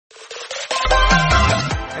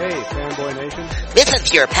Fanboy Nation. This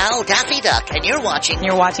is your pal Daffy Duck, and you're watching.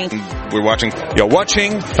 You're watching Fanboy.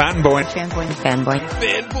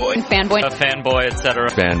 Fanboy, a fanboy, etc.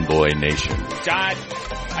 Fanboy Nation. God,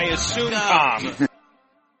 I assume Tom.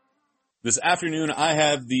 This afternoon, I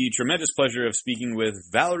have the tremendous pleasure of speaking with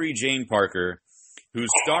Valerie Jane Parker, who's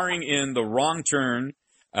starring in The Wrong Turn.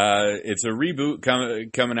 It's a reboot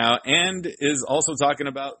coming out, and is also talking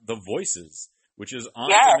about The Voices, which is on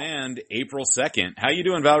demand April 2nd. How you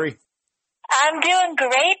doing, Valerie? I'm doing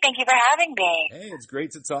great. Thank you for having me. Hey, it's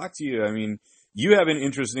great to talk to you. I mean, you have an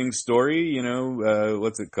interesting story, you know,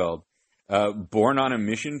 what's it called? Born on a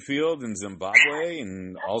mission field in Zimbabwe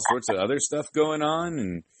and all sorts of other stuff going on,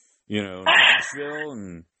 and, you know, Nashville,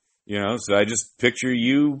 and, you know, so I just picture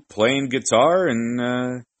you playing guitar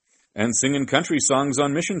and singing country songs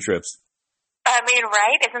on mission trips. I mean,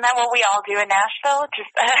 right? Isn't that what we all do in Nashville?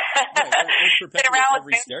 Just sit around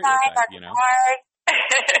with moonshine, our guitars.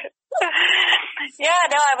 Yeah,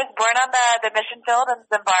 no, I was born on the mission field in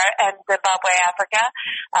Zimbabwe, Africa.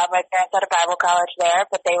 My parents had a Bible college there,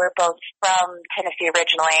 but they were both from Tennessee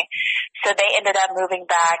originally. So they ended up moving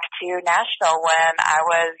back to Nashville when I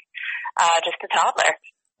was just a toddler.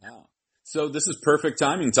 Wow. So this is perfect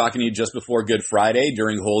timing, talking to you just before Good Friday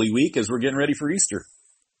during Holy Week as we're getting ready for Easter.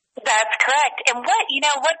 That's correct. And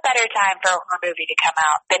what better time for a horror movie to come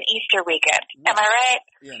out than Easter weekend? Am I right?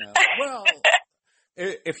 You know, well,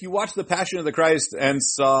 if you watch The Passion of the Christ and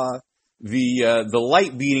saw the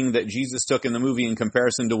light beating that Jesus took in the movie in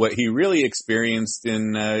comparison to what he really experienced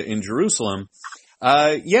in Jerusalem,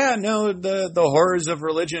 the horrors of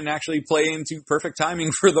religion actually play into perfect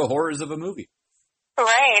timing for the horrors of a movie.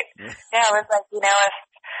 Right. Yeah, it was like, you know,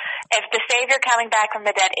 if the Savior coming back from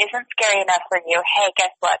the dead isn't scary enough for you, hey,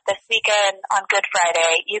 guess what? This weekend on Good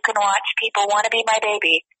Friday, you can watch People Want to Be My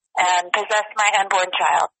Baby and Possess My Unborn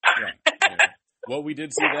Child. Yeah. Well, we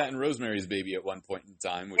did see that in Rosemary's Baby at one point in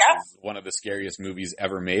time, which is one of the scariest movies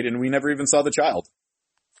ever made, and we never even saw the child.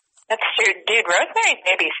 That's true. Dude, Rosemary's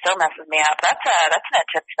Baby still messes me up. That's an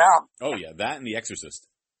intense film. Oh, yeah, that and The Exorcist.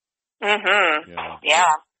 Mm-hmm.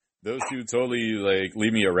 Yeah. Those two totally,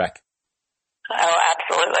 leave me a wreck. Oh,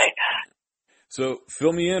 absolutely. So,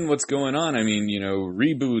 fill me in what's going on. I mean, you know,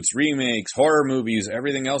 reboots, remakes, horror movies,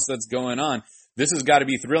 everything else that's going on. This has got to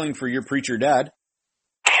be thrilling for your preacher dad.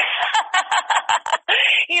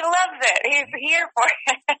 He loves it. He's here for it.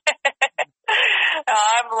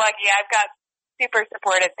 I'm lucky. I've got super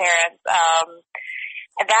supportive parents.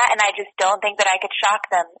 And I just don't think that I could shock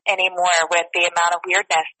them anymore with the amount of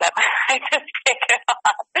weirdness that I just take it on.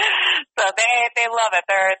 So they love it.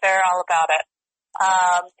 They're all about it.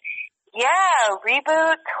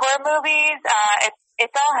 Reboots, horror movies,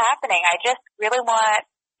 it's all happening. I just really want,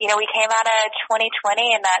 you know, we came out of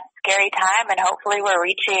 2020 in that scary time, and hopefully we're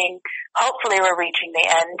reaching the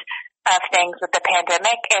end of things with the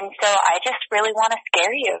pandemic. And so I just really want to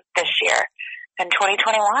scare you this year in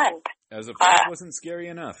 2021. As if that wasn't scary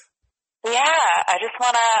enough. Yeah, I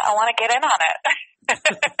want to get in on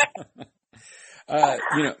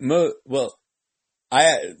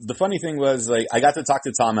it. The funny thing was, I got to talk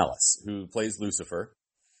to Tom Ellis, who plays Lucifer,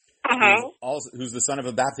 who's the son of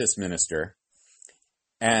a Baptist minister.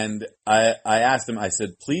 And I asked him, I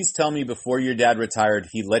said, please tell me before your dad retired,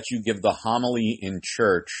 he let you give the homily in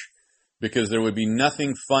church, because there would be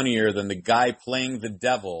nothing funnier than the guy playing the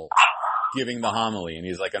devil giving the homily. And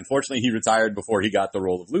he's like, unfortunately, he retired before he got the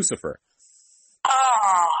role of Lucifer.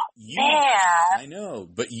 Oh, man. I know.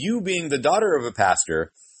 But you being the daughter of a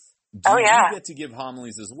pastor, you get to give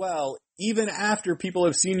homilies as well, even after people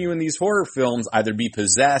have seen you in these horror films either be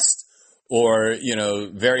possessed or, you know,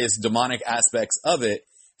 various demonic aspects of it.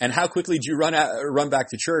 And how quickly do you run back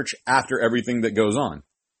to church after everything that goes on?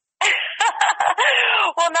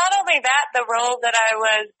 Well, not only that, the role that I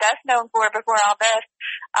was best known for before all this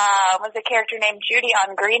was a character named Judy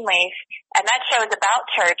on Greenleaf, and that show is about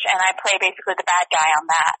church, and I play basically the bad guy on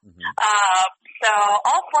that. Mm-hmm. So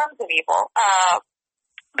all forms of evil.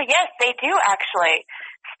 But yes, they do actually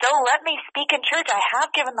still let me speak in church. I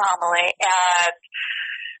have given the homily, and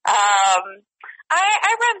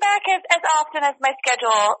I run back as often as my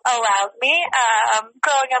schedule allows me.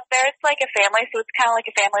 Growing up there, it's like a family, so it's kind of like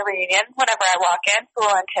a family reunion whenever I walk in. It's a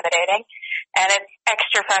little intimidating. And it's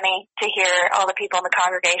extra funny to hear all the people in the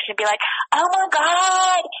congregation be like, oh my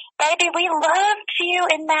God, baby, we loved you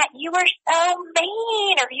in that you were so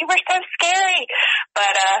mean or you were so scary.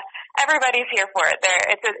 But everybody's here for it.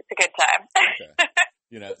 It's a good time. Okay.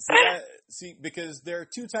 You know, because there are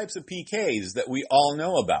two types of PKs that we all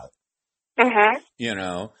know about. Mm-hmm. You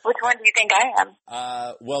know. Which one do you think I am?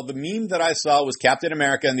 Well, the meme that I saw was Captain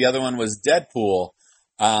America and the other one was Deadpool.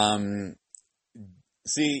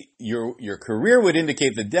 See, your career would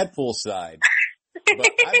indicate the Deadpool side, but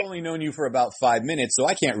I've only known you for about 5 minutes, so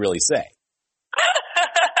I can't really say.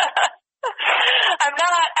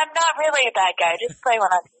 I'm not really a bad guy. Just play one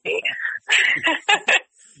on TV.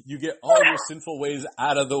 You get all your sinful ways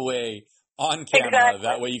out of the way on camera. Exactly.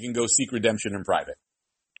 That way you can go seek redemption in private.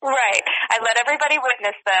 Right. I let everybody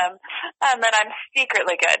witness them, and then I'm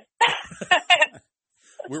secretly good.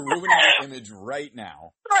 We're ruining the image right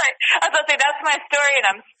now. Right. I was about to say, that's my story, and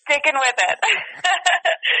I'm sticking with it.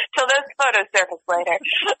 Till those photos surface later.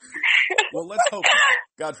 Well, let's hope.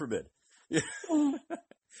 God forbid.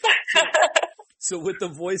 So with the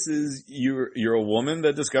voices, you're a woman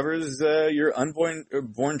that discovers your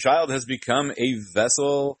born child has become a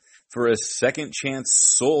vessel for a second chance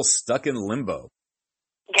soul stuck in limbo.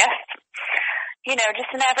 Yes.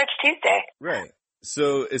 Just an average Tuesday. Right.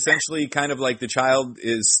 So essentially kind of like the child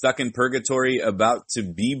is stuck in purgatory about to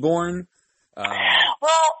be born. So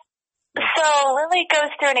Lily goes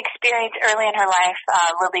through an experience early in her life,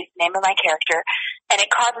 Lily's the name of my character, and it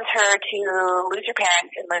causes her to lose her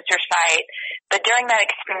parents and lose her sight. But during that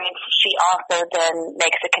experience, she also then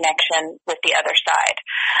makes a connection with the other side.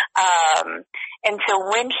 And so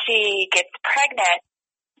when she gets pregnant,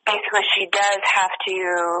 basically she does have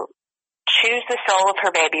to choose the soul of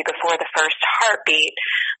her baby before the first heartbeat.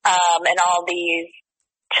 And all these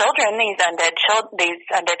children, these undead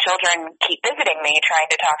children keep visiting me, trying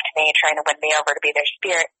to talk to me, trying to win me over to be their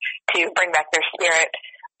spirit, to bring back their spirit.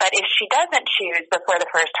 But if she doesn't choose before the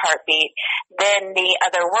first heartbeat, then the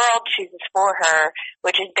other world chooses for her,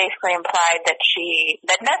 which is basically implied that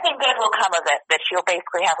nothing good will come of it, that she'll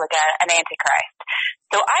basically have like an antichrist.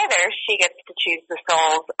 So either she gets to choose the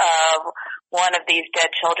souls of one of these dead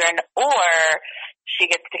children, or she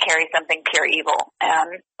gets to carry something pure evil.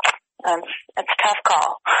 It's a tough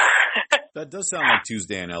call. That does sound like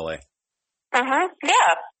Tuesday in LA.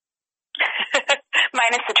 Yeah.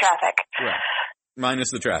 Minus the traffic. Right.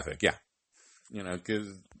 Minus the traffic, yeah.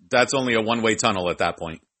 Because that's only a one-way tunnel at that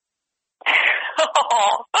point.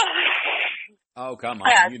 Oh, come on.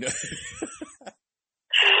 Yeah. It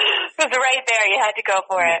was right there. You had to go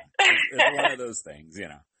for it. It's one of those things,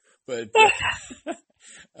 But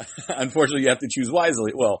unfortunately, you have to choose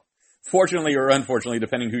wisely. Well, fortunately or unfortunately,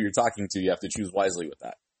 depending who you're talking to, you have to choose wisely with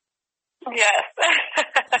that. Yes.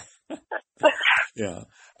 Yeah.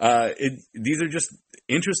 These are just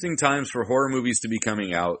interesting times for horror movies to be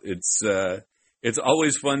coming out. It's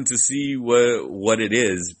always fun to see what it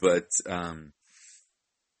is, but,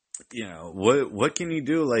 what can you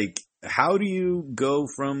do? Like, how do you go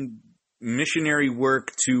from missionary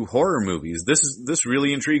work to horror movies? This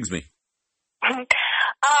really intrigues me.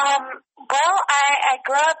 Well, I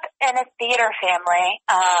grew up in a theater family.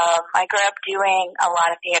 I grew up doing a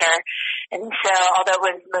lot of theater, and so although it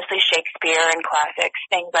was mostly Shakespeare and classics,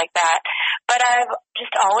 things like that, but I've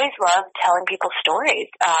just always loved telling people stories.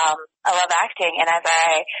 I love acting, and as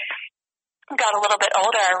I got a little bit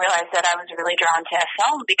older, I realized that I was really drawn to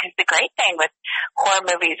film, because the great thing with horror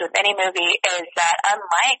movies, with any movie, is that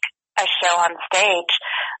unlike a show on stage,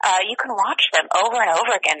 you can watch them over and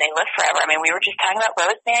over again. They live forever. I mean, we were just talking about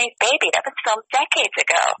Rosemary's Baby. That was filmed decades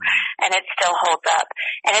ago, and it still holds up.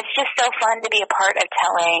 And it's just so fun to be a part of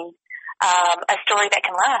telling a story that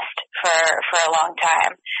can last for a long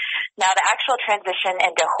time. Now, the actual transition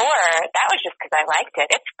into horror, that was just because I liked it.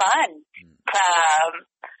 It's fun.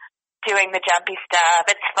 Doing the jumpy stuff.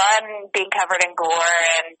 It's fun being covered in gore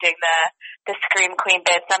and doing the scream queen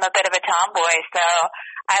bits. I'm a bit of a tomboy, so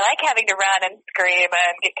I like having to run and scream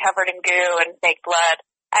and get covered in goo and fake blood.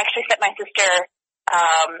 I actually sent my sister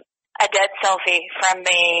a dead selfie from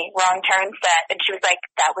the Wrong Turn set, and she was like,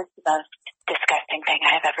 "That was the most disgusting thing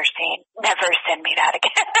I have ever seen. Never send me that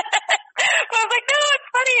again." So I was like, "No, it's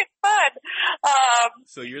funny. It's fun."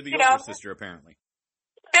 So you're the older sister, apparently.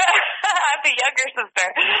 I'm the younger sister.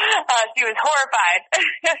 She was horrified.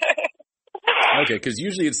 Okay, because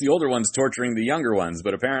usually it's the older ones torturing the younger ones,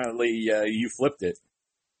 but apparently you flipped it.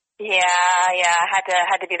 Yeah. I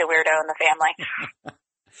had to be the weirdo in the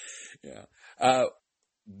Yeah. family.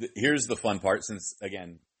 Here's the fun part, since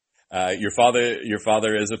again, your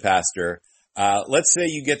father is a pastor. Let's say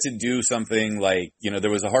you get to do something like, there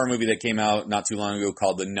was a horror movie that came out not too long ago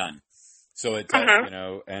called The Nun. So it,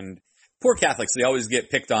 and poor Catholics, they always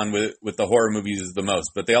get picked on with the horror movies the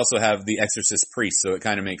most, but they also have the Exorcist priest, so it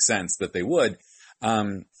kind of makes sense that they would.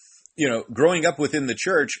 Growing up within the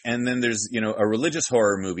church, and then there's, a religious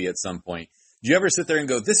horror movie at some point. Do you ever sit there and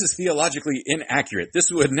go, this is theologically inaccurate.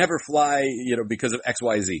 This would never fly, because of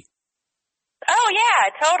XYZ? Oh,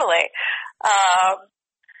 yeah, totally.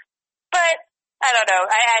 But I don't know.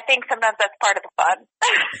 I think sometimes that's part of the fun.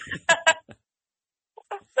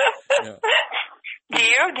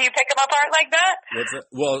 Do you pick them apart like that?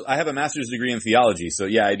 Well, I have a master's degree in theology, so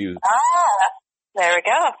yeah, I do. Ah, there we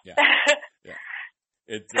go. Yeah.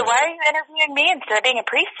 So why are you interviewing me instead of being a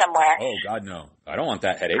priest somewhere? Oh, God, no. I don't want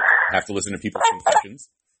that headache. I have to listen to people's confessions.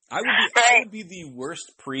 I would be the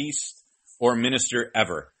worst priest or minister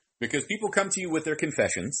ever, because people come to you with their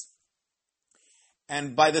confessions,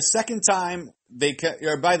 and by the second time,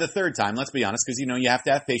 or by the third time, let's be honest, because, you have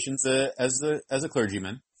to have patience as a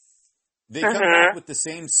clergyman, they come back with the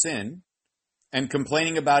same sin and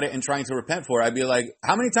complaining about it and trying to repent for it. I'd be like,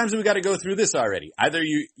 how many times have we got to go through this already? Either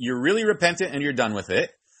you're really repentant and you're done with it,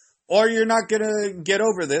 or you're not going to get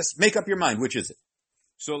over this. Make up your mind. Which is it?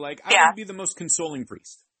 So, I would be the most consoling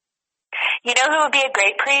priest. You know who would be a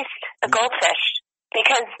great priest? A goldfish.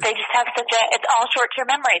 Because they just have it's all short-term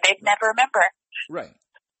memory. They'd never remember. Right.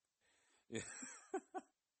 Yeah.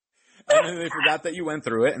 And then they forgot that you went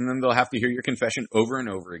through it, and then they'll have to hear your confession over and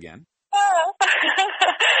over again.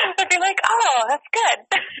 I'd be like, oh, that's good.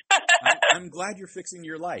 I'm glad you're fixing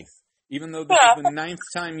your life, even though this is the 9th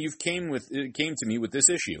time you've came to me with this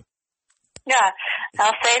issue. Yeah.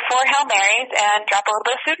 I'll say 4 Hail Marys and drop a little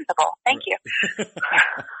bit of food in the bowl. Thank you.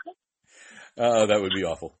 Oh, that would be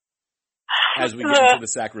awful. As we get into the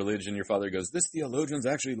sacrilege and your father goes, this theologian's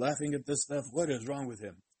actually laughing at this stuff. What is wrong with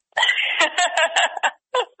him?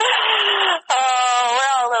 Oh,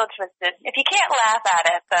 we're all a little twisted. If you can't laugh at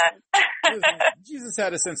it, then. Jesus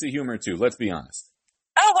had a sense of humor too, let's be honest.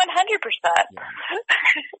 Oh,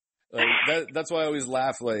 100%. Yeah. That's why I always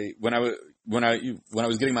laugh, when I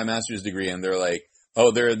was getting my master's degree, and they're like,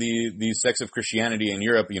 oh, there are these sects of Christianity in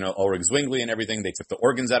Europe, Ulrich Zwingli and everything. They took the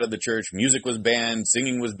organs out of the church. Music was banned.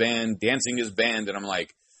 Singing was banned. Dancing is banned. And I'm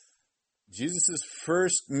like, Jesus'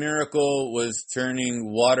 first miracle was turning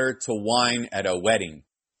water to wine at a wedding.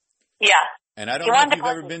 Yeah. And I don't know if you've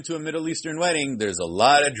ever been to a Middle Eastern wedding. There's a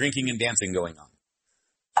lot of drinking and dancing going on.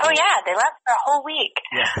 Oh, yeah. They last for a whole week.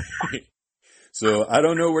 Yeah. So I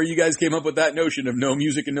don't know where you guys came up with that notion of no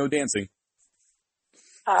music and no dancing.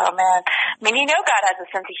 Oh, man. I mean, God has a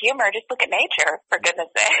sense of humor. Just look at nature, for goodness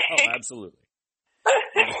sake. Oh, absolutely.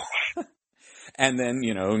 And then,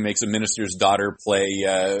 makes a minister's daughter play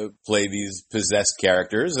these possessed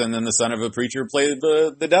characters, and then the son of a preacher play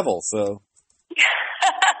the devil, so.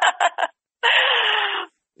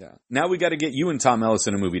 Yeah. Now we got to get you and Tom Ellis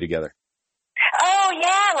in a movie together. Oh,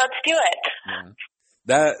 yeah. Let's do it. Yeah.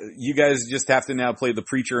 That you guys just have to now play the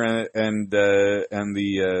preacher and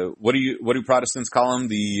the what do Protestants call him,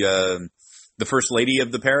 the first lady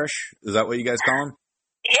of the parish? Is that what you guys call him?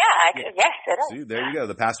 Yeah. Yes, it is. See, there you go,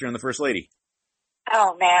 the pastor and the first lady.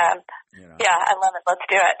 Oh man, yeah, I love it. Let's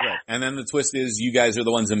do it. Right. And then the twist is you guys are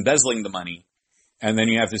the ones embezzling the money, and then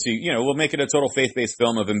you have to see, we'll make it a total faith-based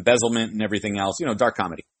film of embezzlement and everything else, dark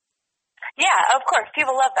comedy. Yeah, of course,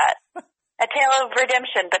 people love that. A tale of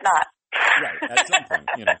redemption, but not. Right, at some point,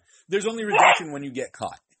 There's only redemption when you get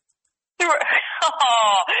caught.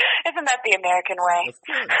 Oh, isn't that the American way? Of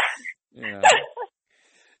course.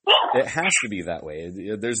 It has to be that way.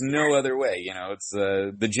 There's no other way, It's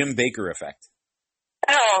the Jim Baker effect.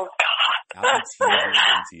 Oh, God.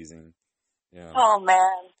 I'm teasing. Yeah. Oh,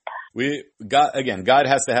 man. God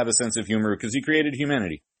has to have a sense of humor because he created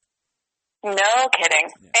humanity. No kidding.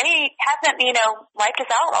 Yeah. And he hasn't, wiped us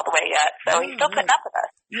out all the way yet, so he's still putting up with us.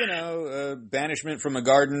 Banishment from a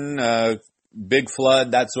garden, big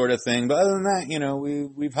flood, that sort of thing. But other than that,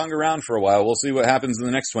 we've hung around for a while. We'll see what happens in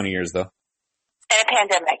the next 20 years, though. And a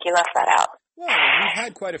pandemic, you left that out. Well, we've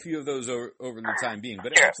had quite a few of those over the time being,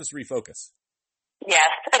 but it helps us refocus.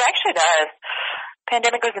 Yes, it actually does.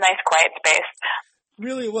 Pandemic was a nice quiet space.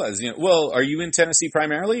 Really it was. Well, are you in Tennessee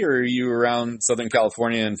primarily, or are you around Southern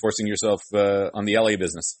California and forcing yourself on the LA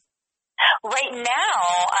business? Right now,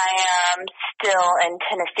 I am still in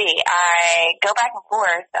Tennessee. I go back and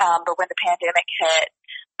forth, but when the pandemic hit,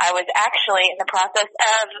 I was actually in the process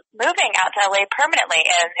of moving out to LA permanently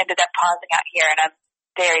and ended up pausing out here, and I'm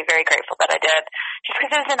very, very grateful that I did, just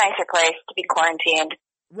because it was a nicer place to be quarantined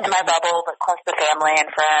in my bubble, but close to family and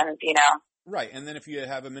friends, Right, and then if you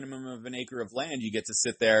have a minimum of an acre of land, you get to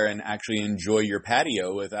sit there and actually enjoy your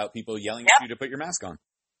patio without people yelling at you to put your mask on.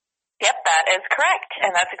 Yep, that is correct,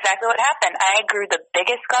 and that's exactly what happened. I grew the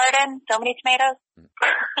biggest garden, so many tomatoes.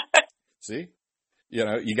 See?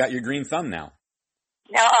 You got your green thumb now.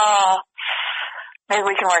 No, maybe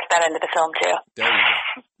we can work that into the film, too. There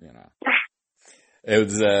you go. It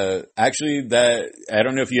was actually that, I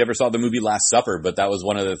don't know if you ever saw the movie Last Supper, but that was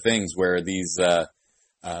one of the things where these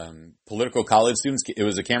political college students, it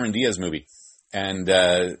was a Cameron Diaz movie, and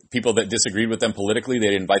people that disagreed with them politically,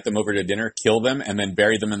 they'd invite them over to dinner, kill them, and then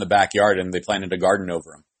bury them in the backyard, and they planted a garden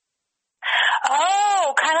over them.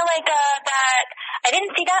 Oh, kind of like that. I I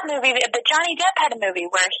didn't see that movie, but Johnny Depp had a movie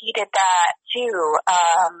where he did that too.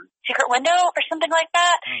 Secret Window or something like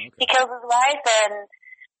that. Oh, okay. He kills his wife and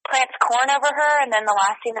plants corn over her, and then the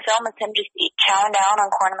last scene of the film is him just chowing down on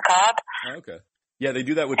corn on the cob. Oh, okay. Yeah, they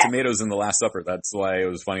do that with tomatoes in The Last Supper. That's why it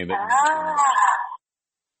was funny that.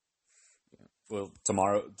 Well,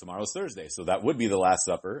 tomorrow's Thursday, so that would be The Last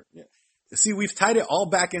Supper. Yeah. See, we've tied it all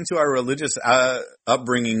back into our religious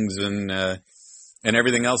upbringings and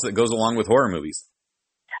everything else that goes along with horror movies.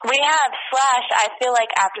 We have, / I feel like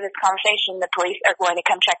after this conversation, the police are going to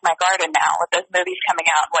come check my garden now with those movies coming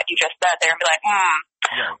out and what you just said. They're going to be like,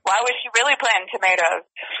 Right. Why was she really planting tomatoes?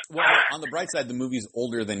 Well, on the bright side, the movie's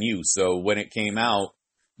older than you, so when it came out,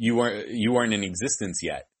 you weren't in existence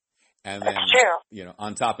yet. And then, That's true.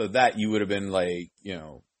 On top of that, you would have been like,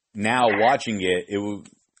 now watching it,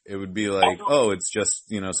 it would be like, oh, it's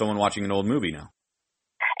just, someone watching an old movie now.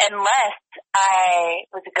 Unless I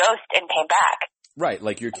was a ghost and came back. Right,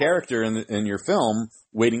 like your character in your film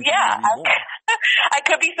waiting for you to be born. I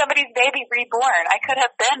could be somebody's baby reborn. I could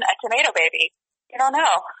have been a tomato baby. You don't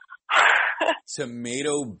know.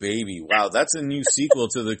 Tomato Baby. Wow, that's a new sequel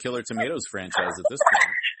to the Killer Tomatoes franchise at this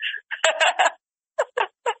point.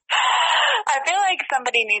 I feel like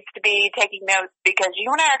somebody needs to be taking notes because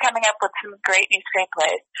you and I are coming up with some great new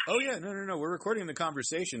screenplays. Oh, yeah. No. We're recording the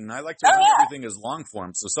conversation, and I like to run everything as long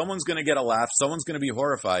form. So someone's going to get a laugh. Someone's going to be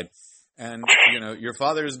horrified. And, your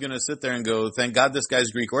father is going to sit there and go, thank God this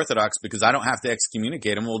guy's Greek Orthodox because I don't have to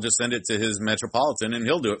excommunicate him. We'll just send it to his metropolitan, and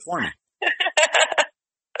he'll do it for me.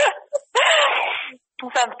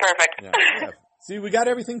 Sounds perfect. Yeah. See, we got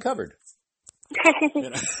everything covered.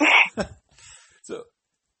 So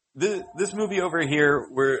this movie over here,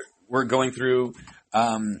 we're going through.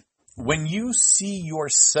 When you see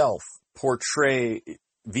yourself portray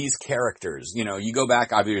these characters, you go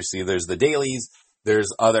back. Obviously, there's the dailies.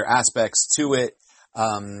 There's other aspects to it.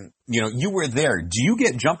 You were there. Do you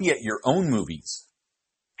get jumpy at your own movies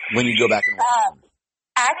when you go back and watch them?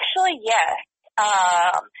 Actually, yes.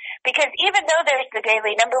 Because even though there's the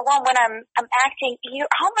daily, number one, when I'm acting,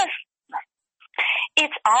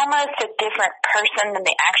 it's almost a different person than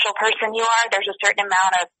the actual person you are. There's a certain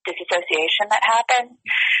amount of disassociation that happens.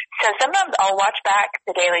 So sometimes I'll watch back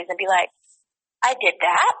the dailies and be like, I did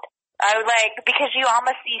that? I would because you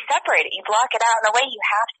separate it. You block it out in a way you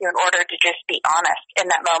have to in order to just be honest in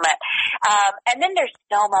that moment. And then there's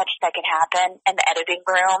so much that can happen in the editing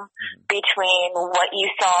room between what you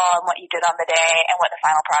saw and what you did on the day and what the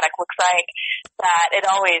final product looks like that it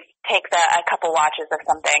always takes a couple watches of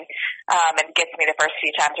something, and gets me the first few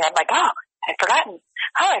times where I'm like, oh, I've forgotten.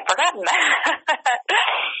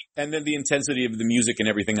 And then the intensity of the music and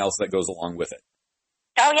everything else that goes along with it.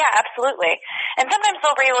 Oh, yeah, absolutely. And sometimes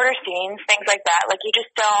they'll reorder scenes, things like that. You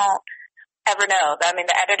just don't ever know. I mean,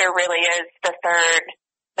 the editor really is the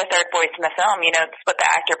third voice in the film. It's what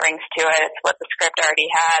the actor brings to it. It's what the script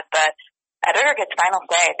already had. But editor gets final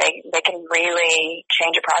say. They can really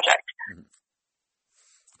change a project.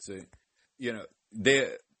 So,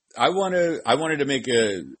 I wanted to make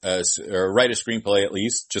or write a screenplay at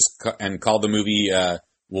least, and call the movie,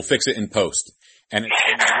 We'll Fix It in Post. And it's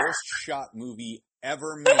the worst shot movie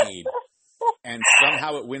ever made, and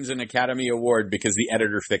somehow it wins an Academy Award because the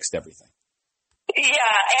editor fixed everything.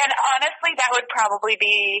 Yeah, and honestly, that would probably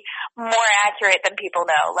be more accurate than people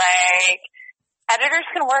know. Editors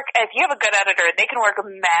can work, if you have a good editor, they can work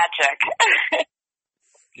magic.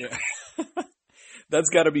 Yeah. That's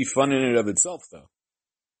got to be fun in and of itself, though.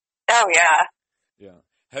 Oh, yeah. Yeah.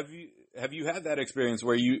 Have you had that experience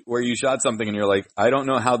where you shot something and you're like, I don't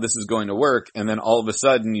know how this is going to work, and then all of a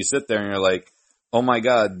sudden you sit there and you're like, oh my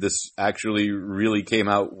God, this actually really came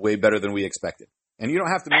out way better than we expected. And you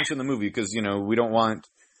don't have to mention the movie because, we don't want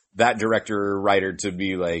that director or writer to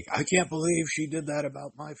be like, I can't believe she did that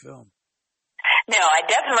about my film. No, I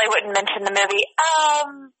definitely wouldn't mention the movie.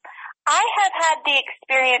 I have had the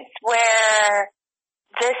experience where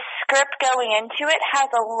the script going into it has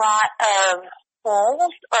a lot of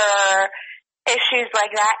holes or issues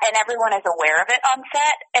like that, and everyone is aware of it on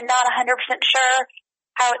set and not 100% sure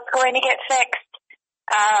how it's going to get fixed.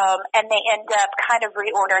 And they end up kind of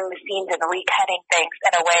reordering the scenes and recutting things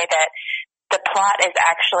in a way that the plot is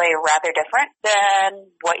actually rather different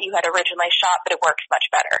than what you had originally shot, but it works much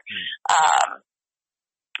better.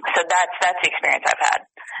 So that's the experience I've had.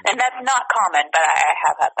 And that's not common, but I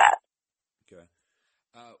have had that. Okay.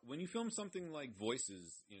 When you film something like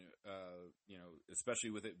Voices, especially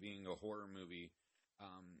with it being a horror movie,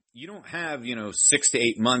 you don't have, 6 to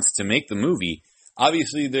 8 months to make the movie.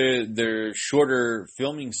 Obviously, they're shorter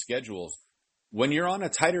filming schedules. When you're on a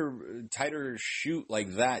tighter shoot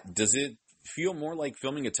like that, does it feel more like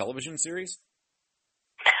filming a television series?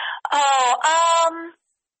 Oh,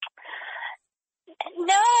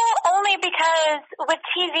 no, only because with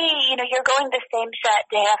TV, you're going the same set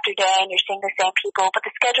day after day and you're seeing the same people, but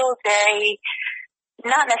the schedule is very,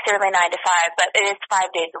 not necessarily 9 to 5, but it is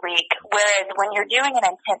 5 days a week. Whereas when you're doing an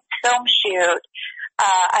intense film shoot,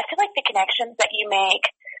 I feel like the connections that you make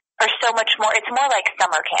are so much more, it's more like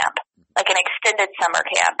summer camp, like an extended summer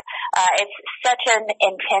camp. It's such an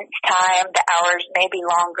intense time. The hours may be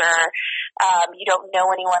longer. You don't know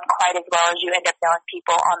anyone quite as well as you end up knowing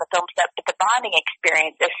people on the film set, but the bonding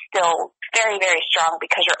experience is still very, very strong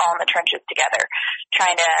because you're all in the trenches together,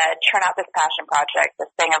 trying to churn out this passion project, this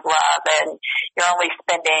thing of love, and you're only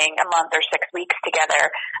spending a month or 6 weeks together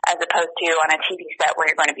as opposed to on a TV set where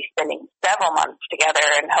you're going to be spending several months together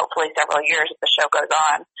and hopefully several years if the show goes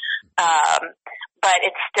on. But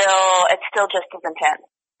it's still just as intense.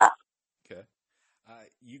 Okay.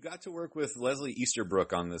 You got to work with Leslie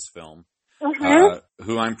Easterbrook on this film,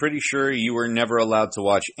 who I'm pretty sure you were never allowed to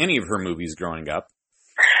watch any of her movies growing up,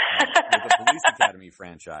 with the Police Academy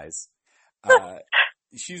franchise.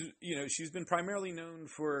 She's been primarily known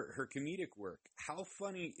for her comedic work. How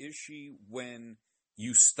funny is she when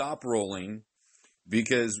you stop rolling?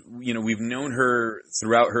 Because, we've known her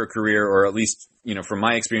throughout her career, or at least, from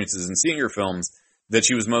my experiences in seeing her films, that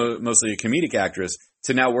she was mostly a comedic actress,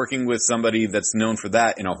 to now working with somebody that's known for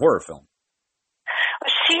that in a horror film.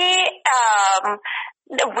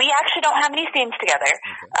 We actually don't have any scenes together.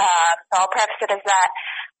 Okay. So I'll preface it as that.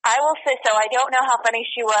 I will say, so I don't know how funny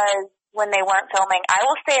she was when they weren't filming. I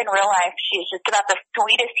will say in real life, she's just about the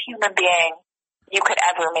sweetest human being you could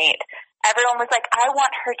ever meet. Everyone was like, I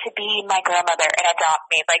want her to be my grandmother and adopt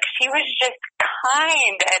me. Like, she was just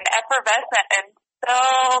kind and effervescent and so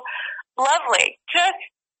lovely. Just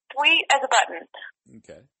sweet as a button.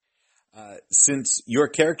 Okay. Since your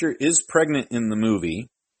character is pregnant in the movie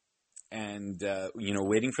and,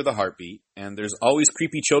 waiting for the heartbeat, and there's always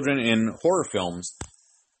creepy children in horror films,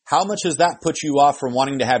 how much has that put you off from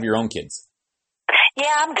wanting to have your own kids?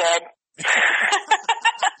 Yeah, I'm good.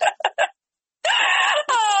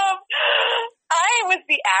 I was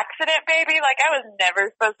the accident baby. Like, I was never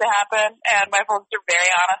supposed to happen, and my folks are very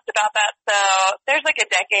honest about that. So there's like a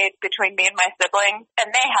decade between me and my siblings,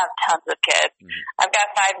 and they have tons of kids. Mm-hmm. I've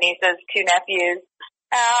got 5 nieces, 2 nephews,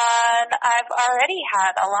 and I've already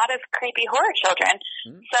had a lot of creepy horror children.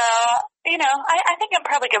 Mm-hmm. So, I think I'm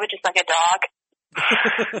probably good with just like a dog.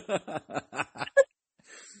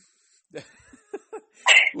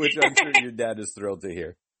 Which I'm sure your dad is thrilled to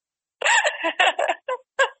hear.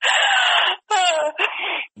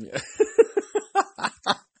 Yeah.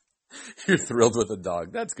 You're thrilled with a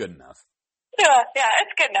dog. That's good enough. Yeah,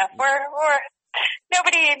 it's good enough. We're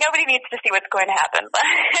nobody needs to see what's going to happen.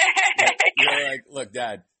 You're like, look,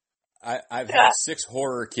 Dad, I've had 6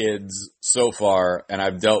 horror kids so far, and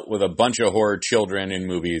I've dealt with a bunch of horror children in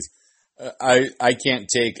movies. I can't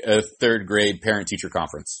take a 3rd grade parent-teacher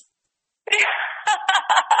conference.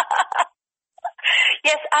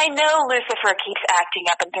 Yes, I know Lucifer keeps acting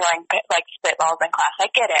up and throwing like spitballs in class. I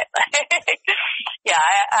get it. Yeah,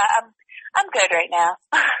 I'm good right now.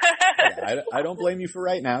 Yeah, I don't blame you for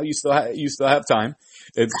right now. You still have time.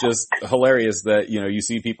 It's just hilarious that you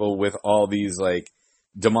see people with all these like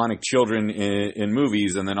demonic children in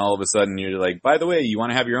movies, and then all of a sudden you're like, by the way, you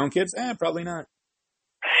want to have your own kids? Probably not.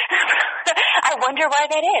 I wonder why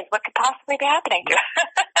that is. What could possibly be happening?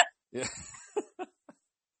 Yeah.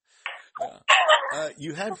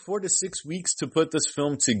 You had 4 to 6 weeks to put this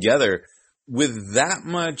film together. With that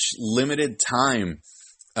much limited time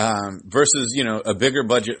versus, a bigger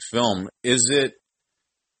budget film, is it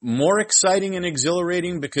more exciting and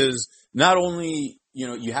exhilarating because not only,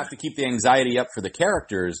 you have to keep the anxiety up for the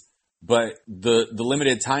characters, but the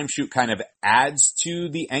limited time shoot kind of adds to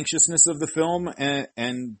the anxiousness of the film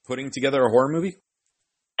and putting together a horror movie?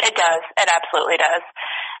 It does. It absolutely does.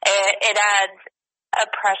 It adds a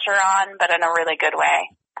pressure on, but in a really good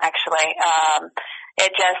way, actually.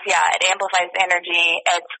 It amplifies energy.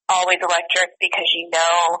 It's always electric because you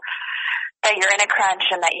know that you're in a crunch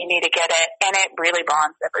and that you need to get it, and it really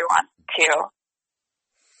bonds everyone, too.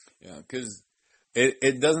 Yeah, because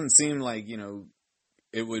it doesn't seem like,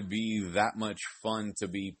 it would be that much fun to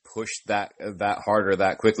be pushed that hard or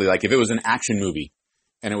that quickly. Like, if it was an action movie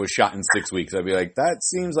and it was shot in 6 weeks, I'd be like, that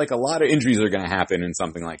seems like a lot of injuries are going to happen in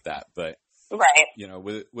something like that. But right.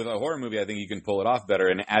 With a horror movie, I think you can pull it off better,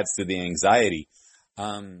 and it adds to the anxiety.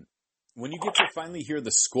 When you get to finally hear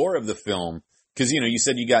the score of the film, because, you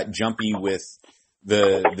said you got jumpy with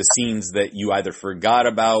the scenes that you either forgot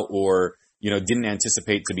about or, didn't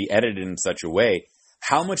anticipate to be edited in such a way.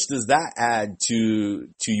 How much does that add to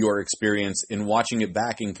your experience in watching it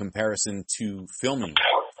back in comparison to filming?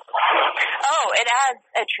 Oh, it adds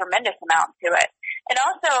a tremendous amount to it. And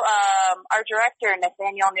also, our director,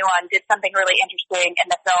 Nathaniel Nuon, did something really interesting in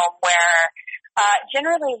the film where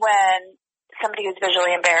generally when somebody who's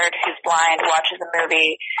visually impaired, who's blind, watches a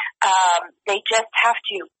movie, they just have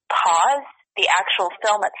to pause the actual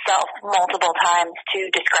film itself multiple times to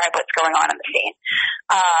describe what's going on in the scene.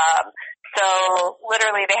 So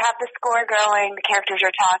literally they have the score going, the characters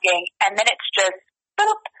are talking, and then it's just,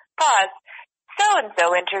 boop, pause.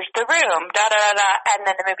 So-and-so enters the room, da-da-da-da, and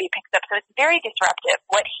then the movie picks up. So it's very disruptive.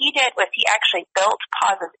 What he did was he actually built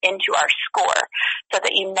pauses into our score so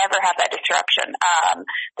that you never have that disruption.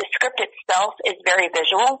 The script itself is very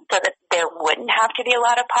visual so that there wouldn't have to be a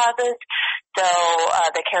lot of pauses. So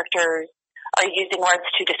the characters are using words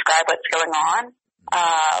to describe what's going on,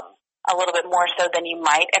 a little bit more so than you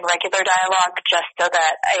might in regular dialogue, just so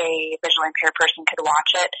that a visually impaired person could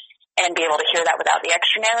watch it and be able to hear that without the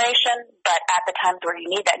extra narration. But at the times where you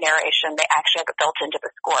need that narration, they actually have it built into the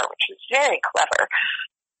score, which is very clever.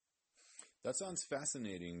 That sounds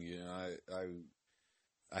fascinating. You know,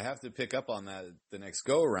 I have to pick up on that the next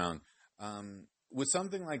go around. With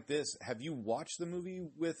something like this, have you watched the movie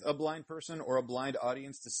with a blind person or a blind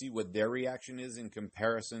audience to see what their reaction is in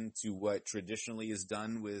comparison to what traditionally is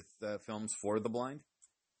done with films for the blind?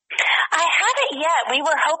 I haven't yet. We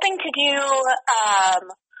were hoping to do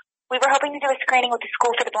a screening with the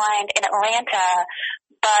School for the Blind in Atlanta,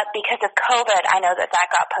 but because of COVID, I know that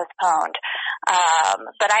got postponed.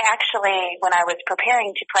 But I actually, when I was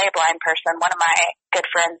preparing to play a blind person, one of my good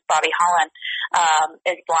friends, Bobby Holland,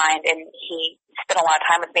 is blind, and he spent a lot of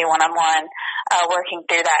time with me one-on-one working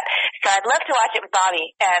through that. So I'd love to watch it with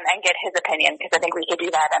Bobby and get his opinion, because I think we could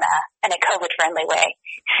do that in a COVID-friendly way.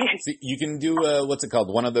 So you can do, what's it called,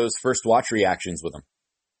 one of those first watch reactions with them.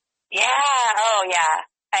 Yeah, oh yeah.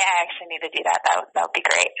 I actually need to do that. That would be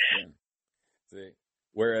great. Yeah.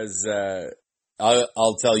 Whereas,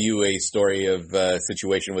 I'll tell you a story of a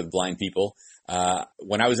situation with blind people.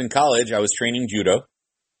 When I was in college, I was training judo,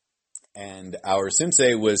 and our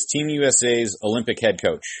sensei was Team USA's Olympic head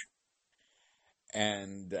coach.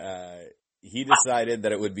 And he decided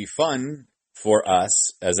that it would be fun for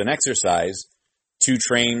us as an exercise to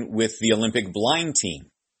train with the Olympic blind team.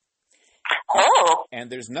 Oh. And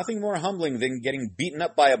there's nothing more humbling than getting beaten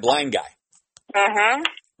up by a blind guy. Mm-hmm.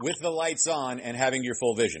 With the lights on and having your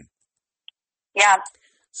full vision. Yeah.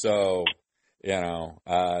 So, you know,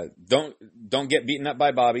 don't get beaten up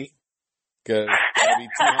by Bobby, because that'll be too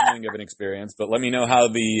humbling of an experience. But let me know how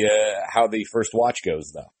the first watch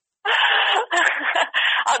goes, though.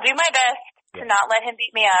 I'll do my best to not let him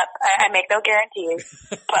beat me up. I make no guarantees,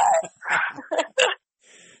 but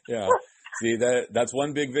yeah. See, that's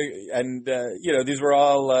one big, and you know, these were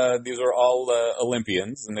all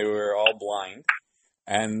Olympians, and they were all blind.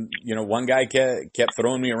 And you know, one guy kept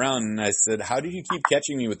throwing me around, and I said, "How did you keep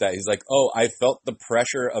catching me with that?" He's like, "Oh, I felt the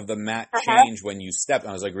pressure of the mat change when you stepped." And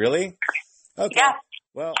I was like, "Really? Okay. Yeah.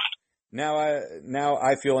 Well, now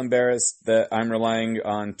I feel embarrassed that I'm relying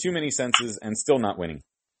on too many senses and still not winning."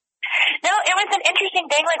 No, it was an interesting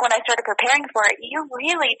thing. Like when I started preparing for it, you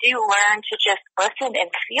really do learn to just listen and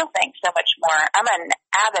feel things so much more. I'm an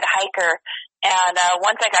avid hiker, and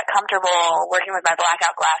once I got comfortable working with my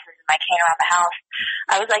blackout glasses and my cane around the house,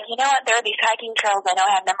 I was like, you know what? There are these hiking trails I know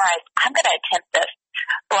I have memorized. I'm going to attempt this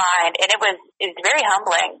blind, and it was very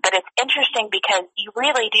humbling. But it's interesting because you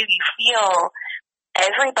really do. You feel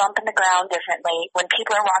every bump in the ground differently. When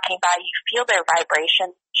people are walking by, you feel their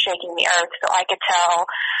vibration shaking the earth. So I could tell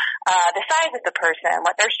the size of the person,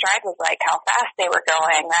 what their stride was like, how fast they were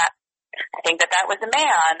going. I think that was a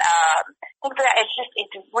man. Things like that.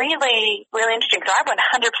 It's really, really interesting. So I 100%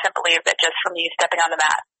 believe that just from you stepping on the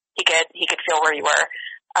mat, he could feel where you were.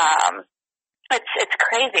 It's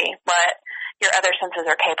crazy what your other senses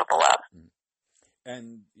are capable of.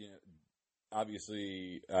 And you know,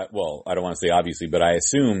 obviously, well, I don't want to say obviously, but I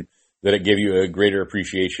assume that it gave you a greater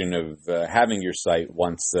appreciation of having your sight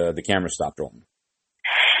once the camera stopped rolling.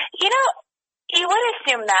 You know, you would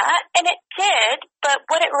assume that, and it did, but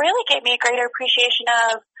what it really gave me a greater appreciation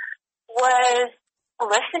of was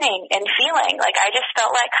listening and feeling. Like, I just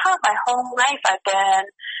felt like, my whole life I've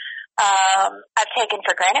taken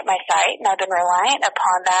for granted my sight, and I've been reliant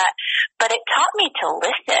upon that, but it taught me to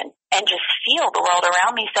listen and just feel the world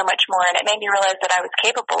around me so much more, and it made me realize that I was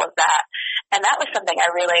capable of that, and that was something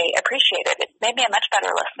I really appreciated. It made me a much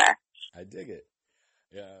better listener. I dig it.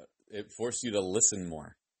 Yeah, it forced you to listen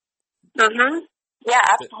more. Mm-hmm. Yeah,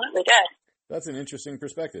 absolutely did. That's an interesting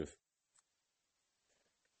perspective.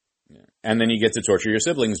 Yeah. And then you get to torture your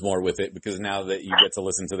siblings more with it, because now that you get to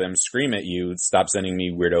listen to them scream at you, stop sending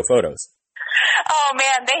me weirdo photos. Oh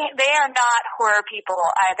man, they are not horror people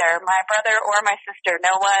either. My brother or my sister,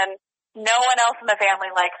 no one else in the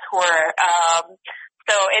family likes horror.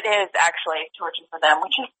 So it is actually torture for them,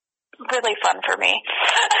 which is really fun for me.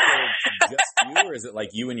 So just you, or is it like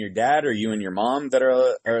you and your dad, or you and your mom that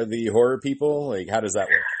are the horror people? Like, how does that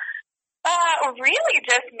work? Really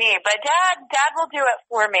just me, but dad will do it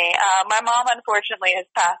for me. My mom unfortunately has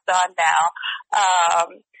passed on now.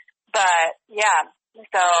 But yeah,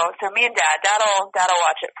 so me and dad'll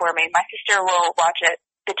watch it for me. My sister will watch it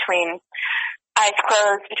between eyes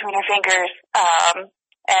closed, between her fingers.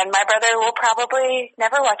 And my brother will probably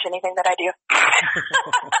never watch anything that I do.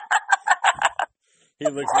 He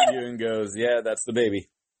looks at you and goes, "Yeah, that's the baby."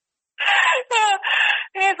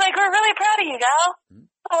 He's like, "We're really proud of you, gal."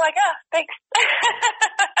 I'm like, "Oh, thanks."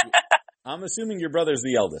 I'm assuming your brother's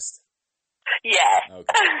the eldest. Yeah.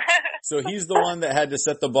 Okay. So he's the one that had to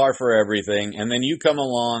set the bar for everything, and then you come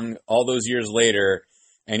along all those years later,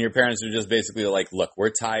 and your parents are just basically like, "Look,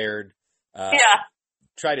 we're tired. Yeah.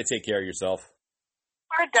 Try to take care of yourself."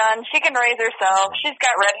 We're done. She can raise herself. She's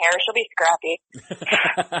got red hair. She'll be scrappy.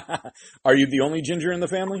 Are you the only ginger in the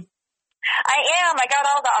family? I am. I got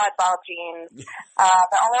all the oddball genes.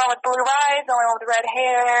 The only one with blue eyes, the only one with red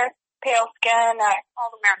hair, pale skin,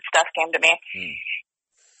 all the weird stuff came to me.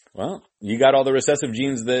 Well, you got all the recessive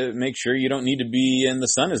genes that make sure you don't need to be in the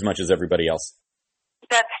sun as much as everybody else.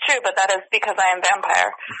 That's true, but that is because I am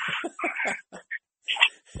vampire.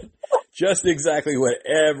 Just exactly what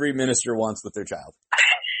every minister wants with their child.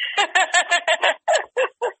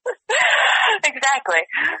 Exactly.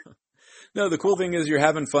 No, the cool thing is you're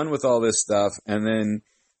having fun with all this stuff, and then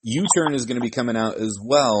U-Turn is going to be coming out as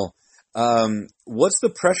well. What's the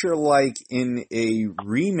pressure like in a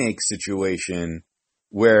remake situation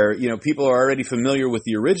where, you know, people are already familiar with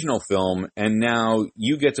the original film, and now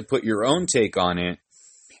you get to put your own take on it?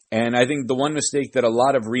 And I think the one mistake that a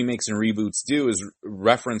lot of remakes and reboots do is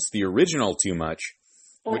reference the original too much,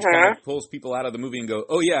 which kind of pulls people out of the movie and go,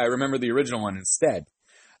 "Oh yeah, I remember the original one instead."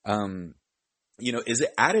 You know, is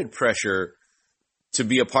it added pressure to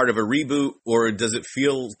be a part of a reboot, or does it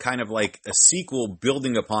feel kind of like a sequel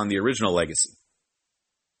building upon the original legacy?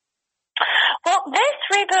 Well, this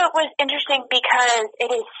reboot was interesting because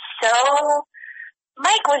it is so...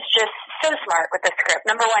 Mike was just so smart with the script.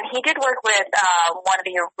 Number one, he did work with one of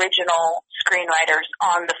the original screenwriters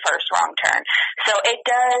on the first Wrong Turn. So it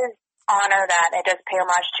does honor that. It does pay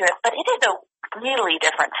homage to it. But it is a really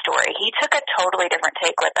different story. He took a totally different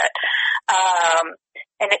take with it.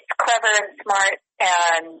 And it's clever and smart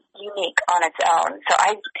and unique on its own. So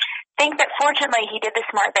I think that fortunately he did the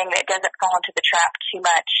smart thing that doesn't fall into the trap too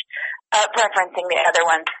much, referencing the other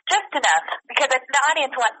ones just enough, because the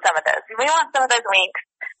audience wants some of those. We want some of those winks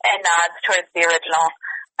and nods towards the original.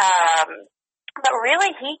 But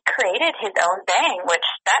really he created his own thing, which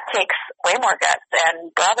that takes way more guts,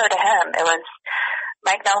 and bravo to him. It was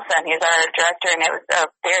Mike Nelson, he's our director, and it was a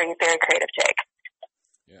very, very creative take.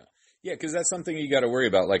 Yeah, because that's something you got to worry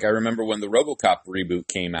about. Like, I remember when the RoboCop reboot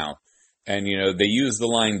came out, and, you know, they used the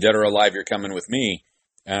line, "Dead or alive, you're coming with me."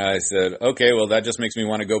 And I said, okay, well, that just makes me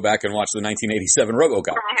want to go back and watch the 1987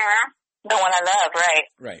 RoboCop. The one I love, right.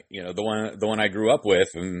 Right. You know, the one I grew up with,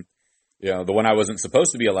 and, you know, the one I wasn't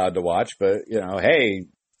supposed to be allowed to watch, but, you know, hey,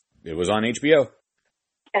 it was on HBO.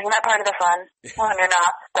 Isn't that part of the fun? When you're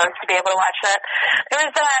not supposed to be able to watch that. There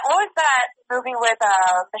was what was that movie with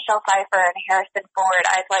Michelle Pfeiffer and Harrison Ford,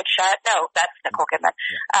 Eyes Wide Shut? No, that's Nicole Kidman.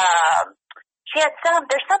 Yeah.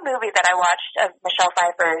 There's some movie that I watched of Michelle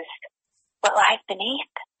Pfeiffer's, What Lies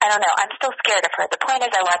Beneath? I don't know. I'm still scared of her. The point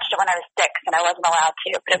is I watched it when I was 6 and I wasn't allowed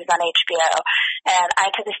to, but it was on HBO. And I,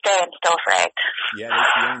 to this day, am still afraid. Yeah,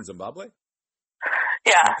 HBO in Zimbabwe?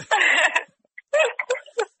 Yeah.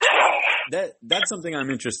 That's something I'm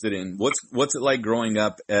interested in. What's it like growing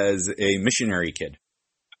up as a missionary kid?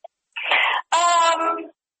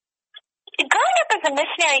 Growing up as a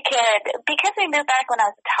missionary kid, because we moved back when I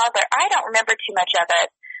was a toddler, I don't remember too much of it.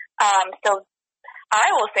 So I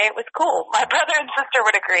will say it was cool. My brother and sister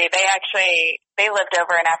would agree. They lived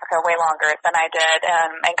over in Africa way longer than I did,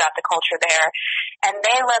 and got the culture there. And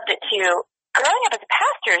they loved it too. Growing up as a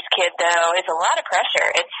pastor's kid, though, is a lot of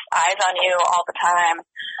pressure. It's eyes on you all the time.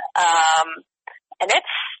 And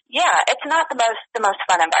it's not the most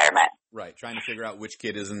fun environment. Right. Trying to figure out which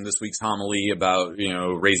kid is in this week's homily about, you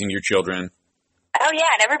know, raising your children. Oh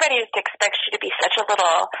yeah. And everybody just expects you to be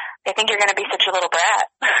they think you're going to be such a little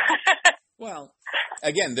brat. Well,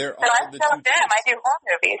 again, there are I'm so them. I do horror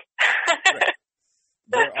movies. Right.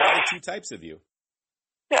 There are the two types of you.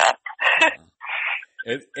 Yeah.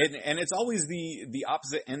 And it's always the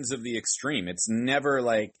opposite ends of the extreme. It's never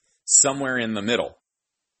like somewhere in the middle.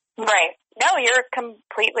 Right. No, you're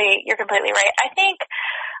completely right. I think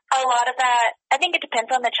a lot of that, I think it depends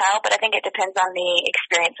on the child, but I think it depends on the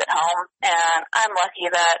experience at home. And I'm lucky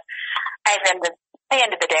that at the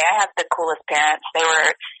end of the day, I have the coolest parents. They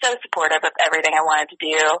were so supportive of everything I wanted to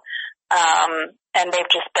do. And they've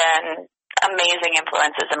just been amazing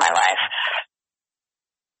influences in my life.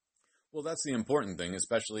 Well, that's the important thing,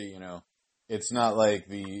 especially, it's not like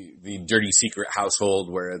the dirty secret household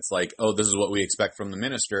where it's like, oh, this is what we expect from the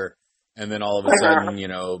minister. And then all of a sudden,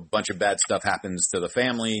 a bunch of bad stuff happens to the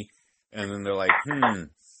family. And then they're like,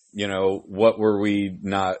 what were we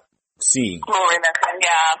not seeing?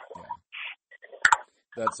 Yeah.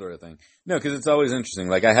 That sort of thing. No, because it's always interesting.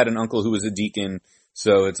 Like, I had an uncle who was a deacon,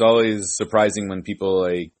 so it's always surprising when people,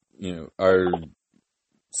 are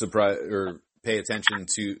surprised or pay attention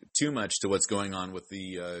to too much to what's going on with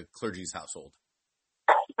the clergy's household.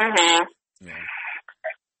 Mm-hmm.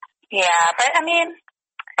 Yeah, but I mean,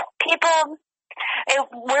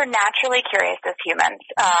 we're naturally curious as humans.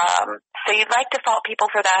 So you'd like to fault people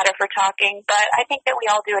for that or for talking, but I think that we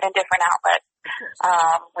all do it in different outlets.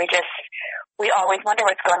 We always wonder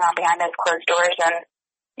what's going on behind those closed doors, and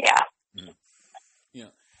yeah. Mm-hmm.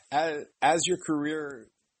 As your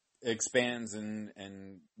career expands and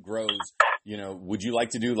grows, would you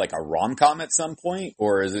like to do like a rom-com at some point,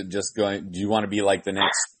 or is it just do you want to be like the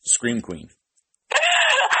next Scream Queen?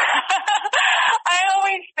 I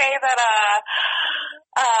always say that,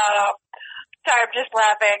 sorry, I'm just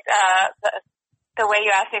laughing. The way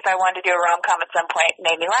you asked me if I wanted to do a rom-com at some point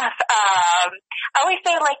made me laugh. I always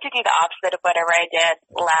say I'd like to do the opposite of whatever I did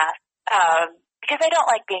last, because I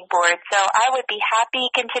don't like being bored. So I would be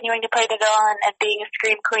happy continuing to play the villain and being a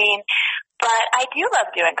Scream Queen, but I do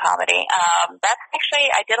love doing comedy. That's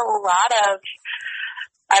actually, I've done a lot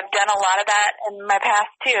of that in my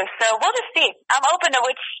past too. So we'll just see. I'm open to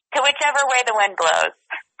whichever way the wind blows.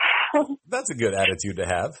 That's a good attitude to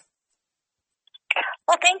have.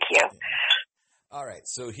 Well, thank you. All right,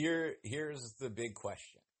 so here's the big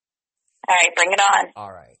question. All right, bring it on.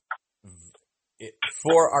 All right.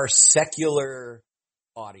 For our secular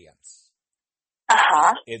audience,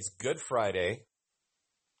 it's Good Friday.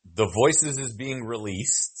 The Voices is being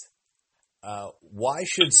released. Why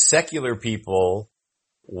should secular people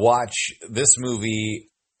watch this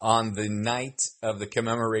movie on the night of the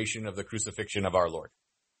commemoration of the crucifixion of our Lord?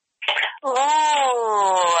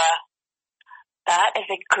 Oh, that is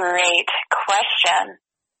a great question.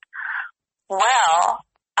 Well,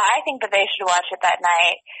 I think that they should watch it that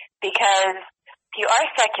night because if you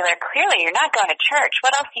are secular, clearly you're not going to church.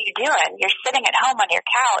 What else are you doing? You're sitting at home on your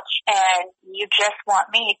couch and you just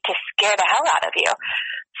want me to scare the hell out of you.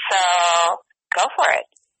 So go for it.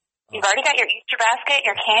 You've already got your Easter basket,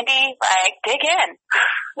 your candy, dig in.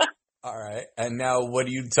 All right. And now what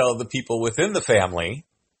do you tell the people within the family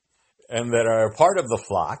and that are part of the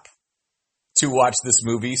flock to watch this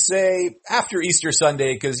movie, say, after Easter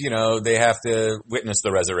Sunday, because, they have to witness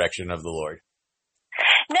the resurrection of the Lord?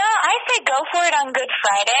 No, I say go for it on Good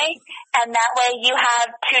Friday, and that way you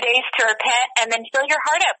have 2 days to repent and then fill your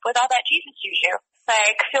heart up with all that Jesus juju.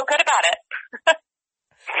 Feel good about it.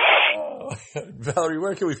 Valerie,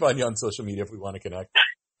 where can we find you on social media if we want to connect?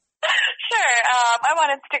 Sure. I'm on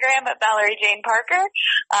Instagram at Valerie Jane Parker.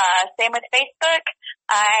 Same with Facebook.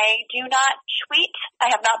 I do not tweet.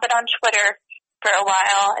 I have not been on Twitter for a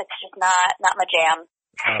while. It's just not my jam.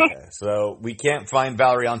 Okay, so we can't find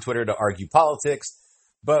Valerie on Twitter to argue politics,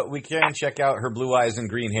 but we can check out her blue eyes and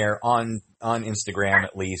green hair on Instagram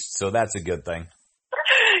at least, so that's a good thing.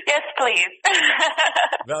 Yes, please.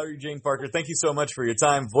 Valerie Jane Parker, thank you so much for your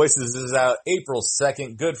time. Voices is out April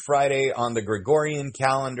 2nd, Good Friday on the Gregorian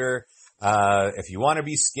calendar. If you want to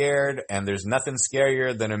be scared, and there's nothing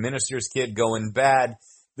scarier than a minister's kid going bad,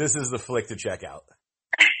 this is the flick to check out.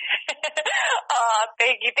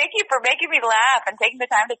 Thank you. Thank you for making me laugh and taking the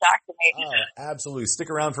time to talk to me. Absolutely. Stick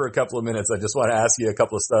around for a couple of minutes. I just want to ask you a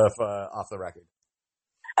couple of stuff off the record.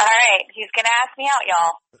 All right. He's going to ask me out,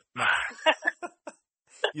 y'all.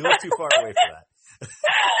 You look too far away for that.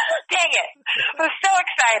 Dang it. I'm so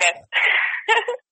excited.